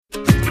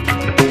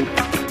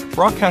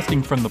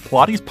Broadcasting from the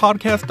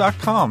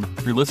PilatesPodcast.com,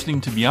 you're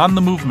listening to Beyond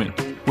the Movement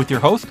with your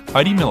host,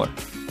 Heidi Miller.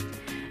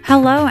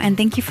 Hello, and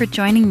thank you for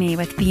joining me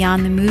with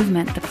Beyond the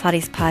Movement, the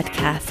Pilates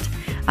Podcast.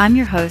 I'm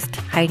your host,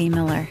 Heidi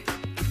Miller.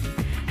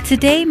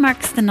 Today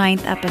marks the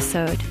 9th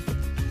episode.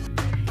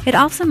 It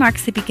also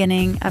marks the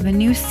beginning of a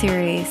new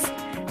series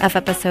of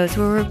episodes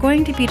where we're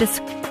going to be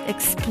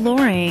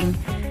exploring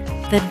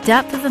the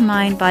depth of the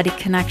mind-body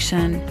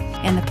connection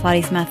in the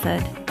Pilates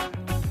method.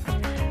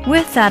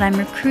 With that, I'm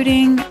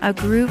recruiting a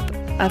group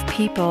of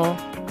people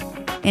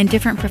in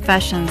different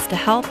professions to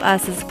help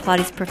us as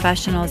Pilates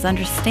professionals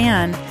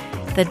understand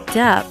the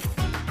depth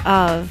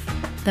of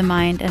the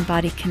mind and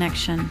body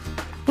connection.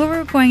 What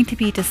we're going to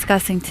be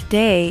discussing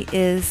today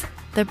is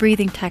the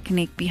breathing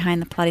technique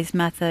behind the Pilates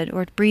method,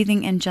 or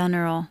breathing in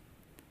general.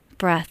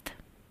 Breath.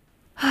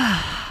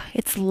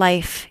 It's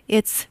life.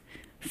 It's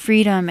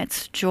freedom.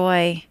 It's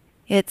joy.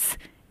 It's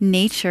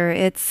nature.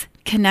 It's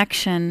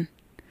connection.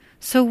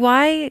 So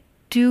why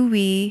do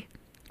we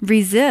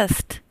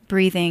resist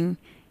breathing?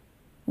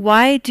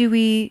 Why do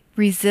we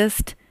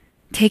resist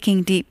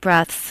taking deep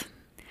breaths?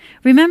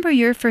 Remember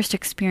your first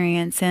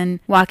experience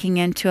in walking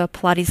into a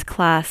Pilates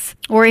class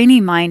or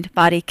any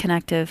mind-body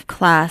connective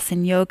class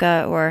in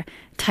yoga or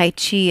Tai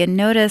Chi, and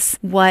notice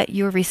what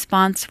your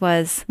response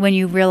was when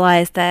you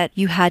realized that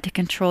you had to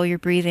control your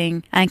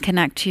breathing and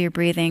connect to your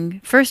breathing.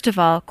 First of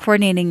all,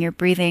 coordinating your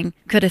breathing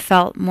could have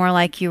felt more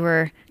like you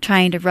were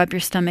trying to rub your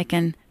stomach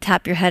and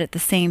tap your head at the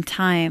same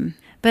time.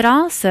 But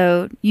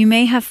also, you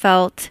may have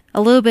felt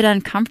a little bit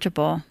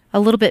uncomfortable, a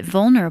little bit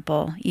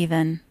vulnerable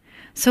even.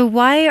 So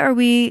why are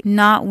we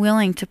not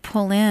willing to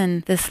pull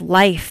in this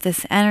life,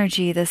 this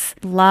energy, this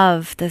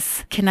love,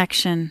 this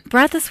connection?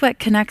 Breath is what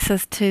connects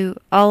us to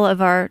all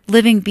of our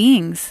living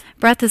beings.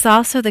 Breath is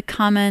also the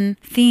common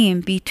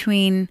theme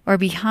between or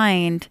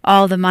behind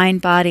all the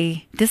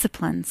mind-body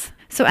disciplines.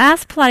 So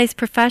as Pilates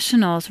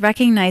professionals,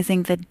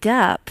 recognizing the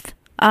depth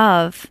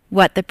of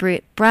what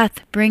the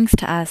breath brings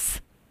to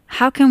us,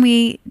 how can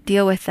we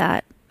deal with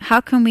that? How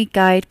can we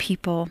guide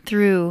people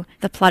through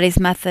the Pilates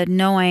method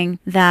knowing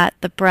that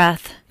the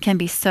breath can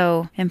be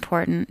so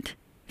important?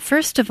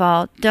 First of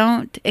all,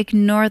 don't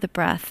ignore the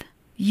breath.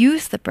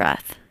 Use the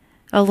breath.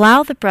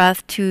 Allow the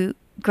breath to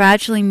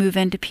gradually move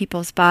into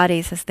people's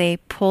bodies as they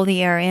pull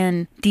the air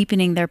in,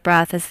 deepening their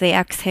breath, as they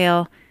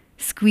exhale,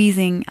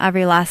 squeezing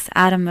every last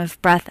atom of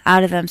breath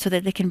out of them so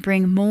that they can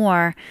bring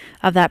more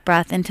of that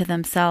breath into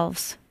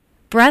themselves.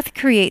 Breath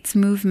creates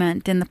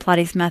movement in the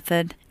Pilates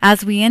method.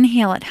 As we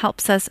inhale, it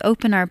helps us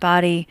open our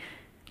body,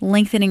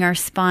 lengthening our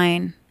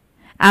spine.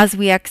 As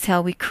we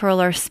exhale, we curl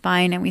our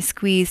spine and we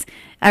squeeze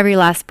every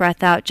last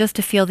breath out just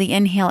to feel the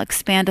inhale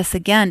expand us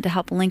again to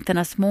help lengthen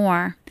us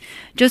more.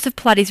 Joseph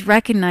Pilates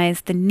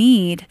recognized the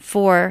need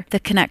for the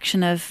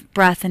connection of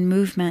breath and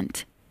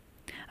movement.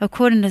 A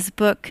quote in his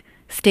book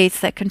states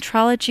that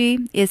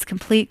contrology is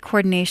complete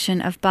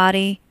coordination of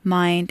body,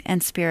 mind,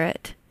 and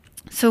spirit.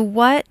 So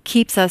what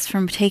keeps us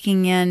from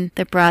taking in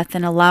the breath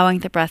and allowing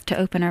the breath to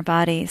open our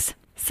bodies?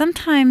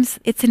 Sometimes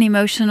it's an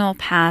emotional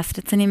past,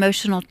 it's an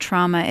emotional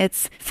trauma,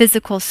 it's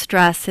physical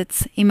stress,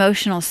 it's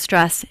emotional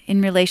stress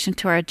in relation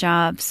to our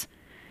jobs.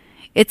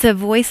 It's a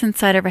voice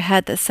inside of our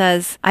head that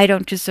says, I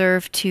don't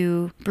deserve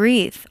to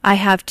breathe. I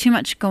have too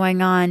much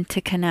going on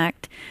to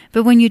connect.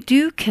 But when you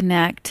do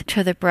connect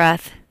to the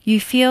breath, you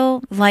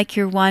feel like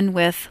you're one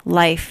with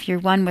life, you're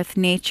one with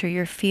nature,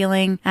 you're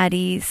feeling at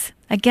ease.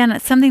 Again,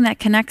 it's something that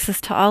connects us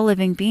to all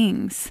living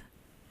beings.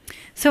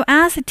 So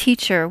as a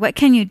teacher, what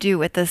can you do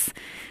with this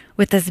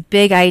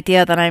big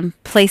idea that I'm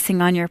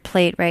placing on your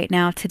plate right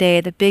now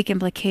today, the big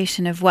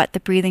implication of what the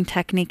breathing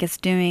technique is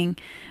doing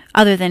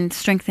other than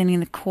strengthening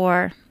the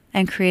core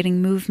and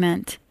creating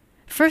movement?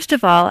 First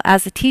of all,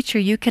 as a teacher,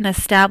 you can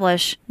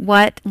establish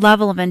what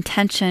level of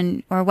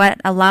intention or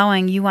what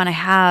allowing you want to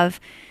have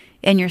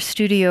in your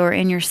studio or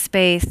in your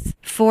space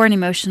for an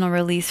emotional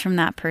release from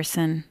that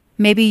person.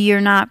 Maybe you're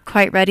not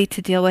quite ready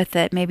to deal with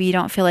it. Maybe you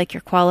don't feel like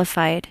you're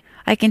qualified.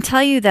 I can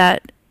tell you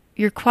that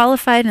you're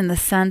qualified in the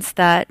sense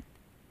that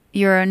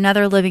you're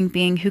another living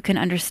being who can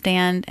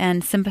understand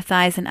and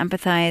sympathize and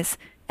empathize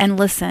and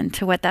listen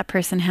to what that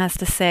person has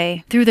to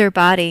say through their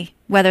body,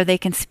 whether they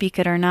can speak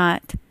it or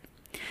not.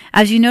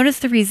 As you notice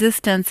the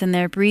resistance in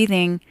their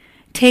breathing,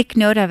 take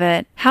note of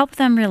it, help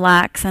them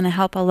relax and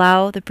help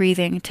allow the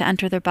breathing to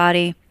enter their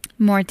body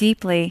more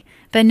deeply,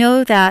 but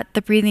know that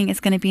the breathing is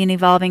going to be an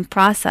evolving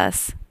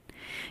process.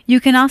 You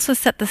can also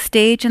set the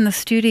stage in the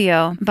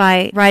studio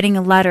by writing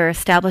a letter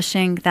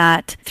establishing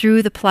that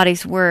through the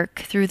Pilates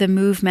work, through the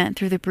movement,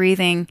 through the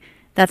breathing,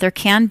 that there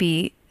can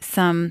be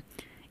some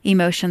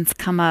emotions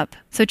come up.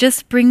 So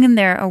just bring in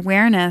their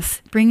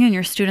awareness, bring in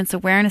your students'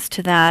 awareness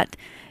to that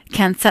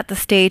can set the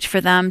stage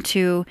for them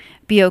to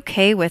be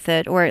okay with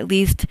it, or at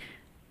least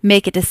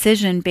make a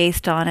decision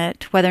based on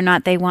it, whether or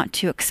not they want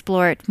to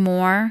explore it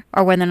more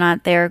or whether or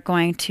not they're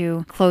going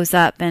to close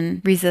up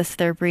and resist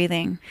their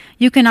breathing.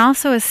 You can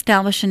also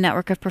establish a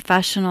network of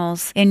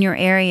professionals in your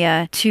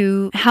area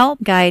to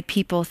help guide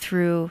people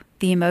through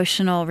the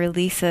emotional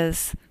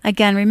releases.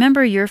 Again,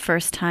 remember your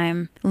first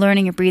time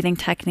learning a breathing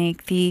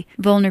technique, the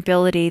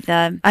vulnerability,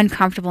 the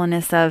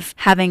uncomfortableness of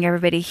having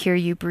everybody hear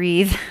you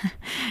breathe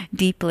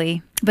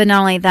deeply. But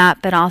not only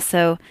that, but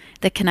also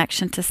the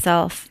connection to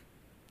self.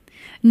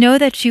 Know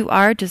that you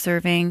are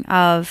deserving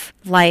of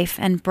life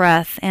and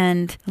breath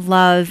and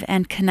love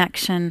and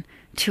connection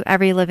to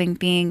every living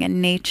being in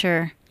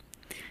nature.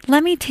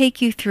 Let me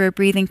take you through a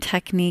breathing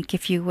technique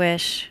if you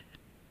wish.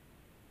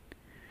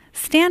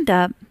 Stand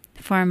up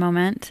for a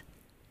moment.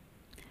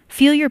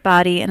 Feel your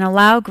body and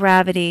allow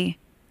gravity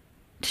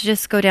to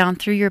just go down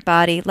through your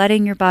body,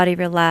 letting your body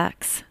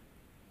relax.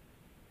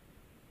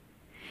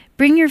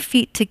 Bring your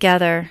feet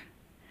together,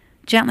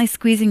 gently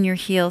squeezing your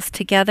heels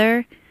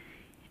together.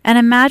 And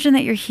imagine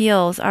that your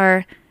heels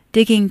are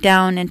digging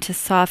down into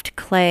soft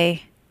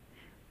clay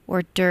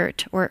or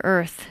dirt or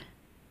earth.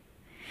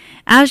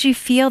 As you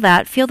feel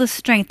that, feel the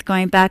strength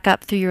going back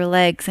up through your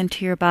legs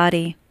into your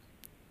body.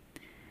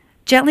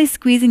 Gently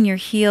squeezing your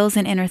heels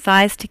and inner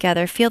thighs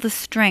together, feel the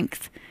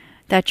strength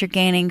that you're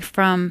gaining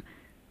from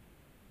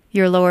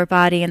your lower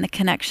body and the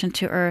connection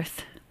to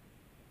earth.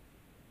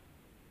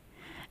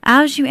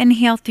 As you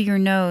inhale through your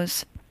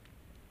nose,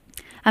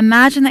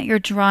 imagine that you're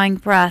drawing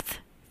breath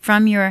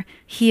from your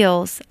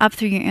heels up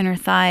through your inner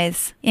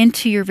thighs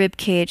into your rib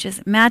cage.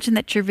 Imagine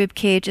that your rib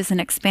cage is an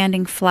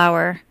expanding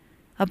flower,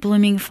 a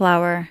blooming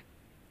flower.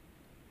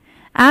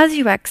 As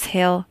you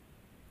exhale,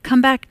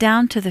 come back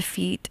down to the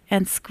feet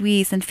and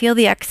squeeze and feel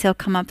the exhale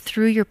come up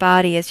through your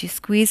body as you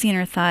squeeze the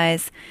inner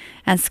thighs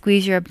and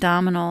squeeze your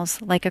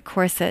abdominals like a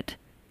corset,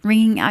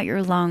 wringing out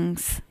your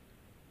lungs.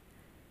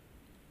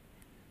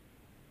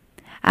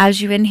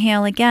 As you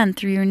inhale again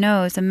through your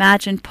nose,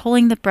 imagine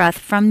pulling the breath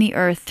from the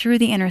earth through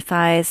the inner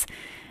thighs.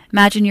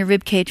 Imagine your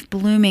ribcage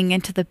blooming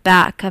into the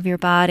back of your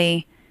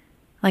body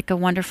like a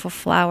wonderful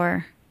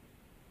flower.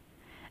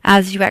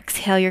 As you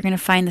exhale, you're going to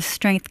find the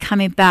strength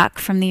coming back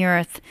from the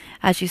earth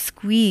as you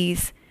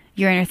squeeze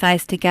your inner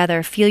thighs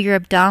together. Feel your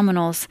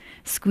abdominals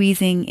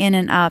squeezing in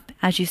and up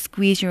as you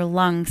squeeze your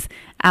lungs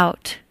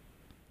out.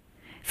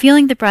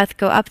 Feeling the breath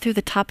go up through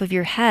the top of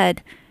your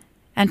head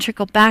and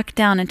trickle back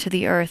down into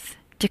the earth,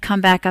 to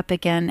come back up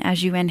again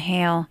as you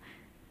inhale,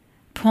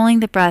 pulling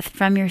the breath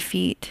from your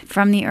feet,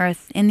 from the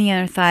earth, in the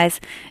inner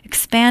thighs,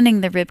 expanding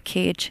the rib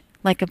cage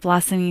like a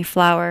blossoming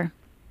flower.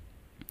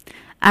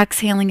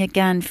 Exhaling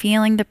again,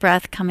 feeling the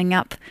breath coming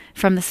up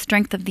from the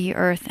strength of the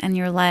earth and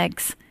your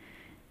legs,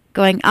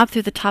 going up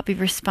through the top of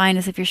your spine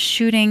as if you're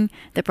shooting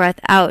the breath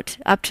out,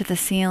 up to the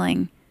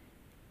ceiling,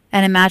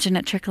 and imagine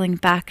it trickling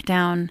back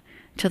down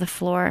to the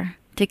floor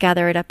to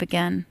gather it up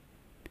again.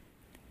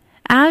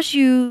 As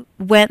you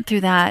went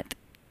through that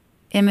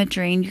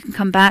imagery, and you can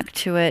come back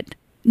to it,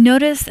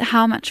 notice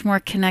how much more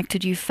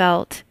connected you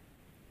felt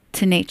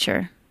to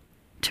nature,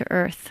 to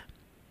earth.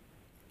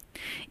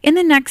 In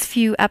the next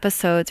few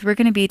episodes, we're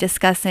going to be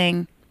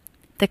discussing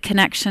the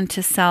connection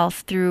to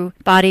self through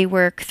body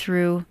work,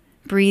 through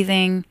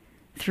breathing,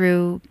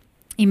 through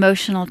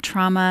emotional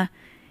trauma,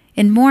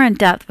 and more in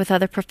depth with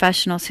other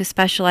professionals who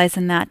specialize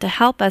in that to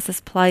help us as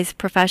Pilates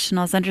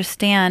professionals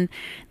understand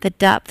the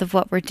depth of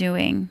what we're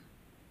doing.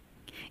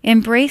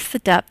 Embrace the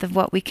depth of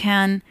what we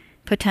can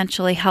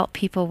potentially help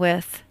people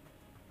with.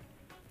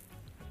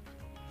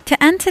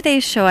 To end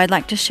today's show, I'd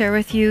like to share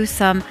with you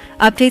some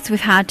updates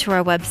we've had to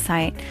our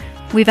website.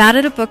 We've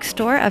added a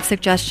bookstore of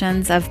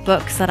suggestions of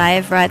books that I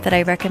have read that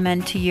I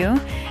recommend to you,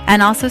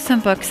 and also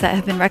some books that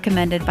have been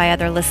recommended by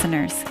other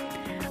listeners.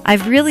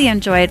 I've really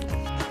enjoyed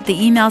the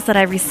emails that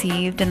I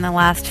received in the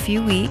last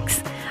few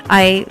weeks.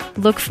 I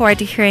look forward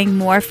to hearing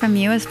more from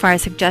you as far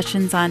as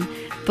suggestions on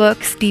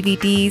books,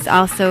 DVDs,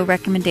 also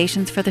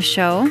recommendations for the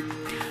show.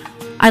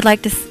 I'd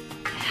like to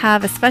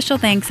have a special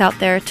thanks out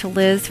there to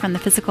Liz from the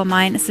Physical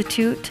Mind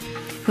Institute,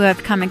 who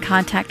I've come in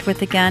contact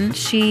with again.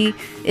 She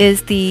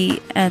is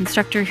the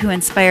instructor who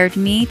inspired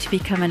me to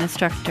become an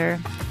instructor.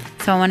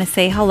 So I want to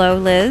say hello,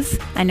 Liz.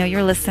 I know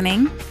you're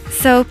listening.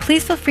 So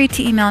please feel free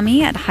to email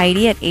me at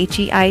Heidi at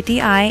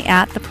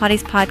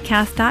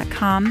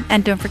HEIDI@thepilatespodcast.com.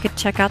 And don't forget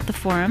to check out the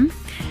forum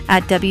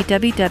at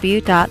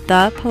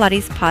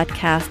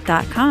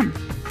www.thepilatespodcast.com.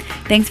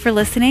 Thanks for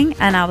listening,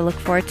 and I will look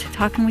forward to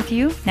talking with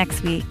you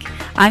next week.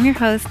 I'm your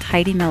host,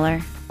 Heidi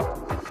Miller.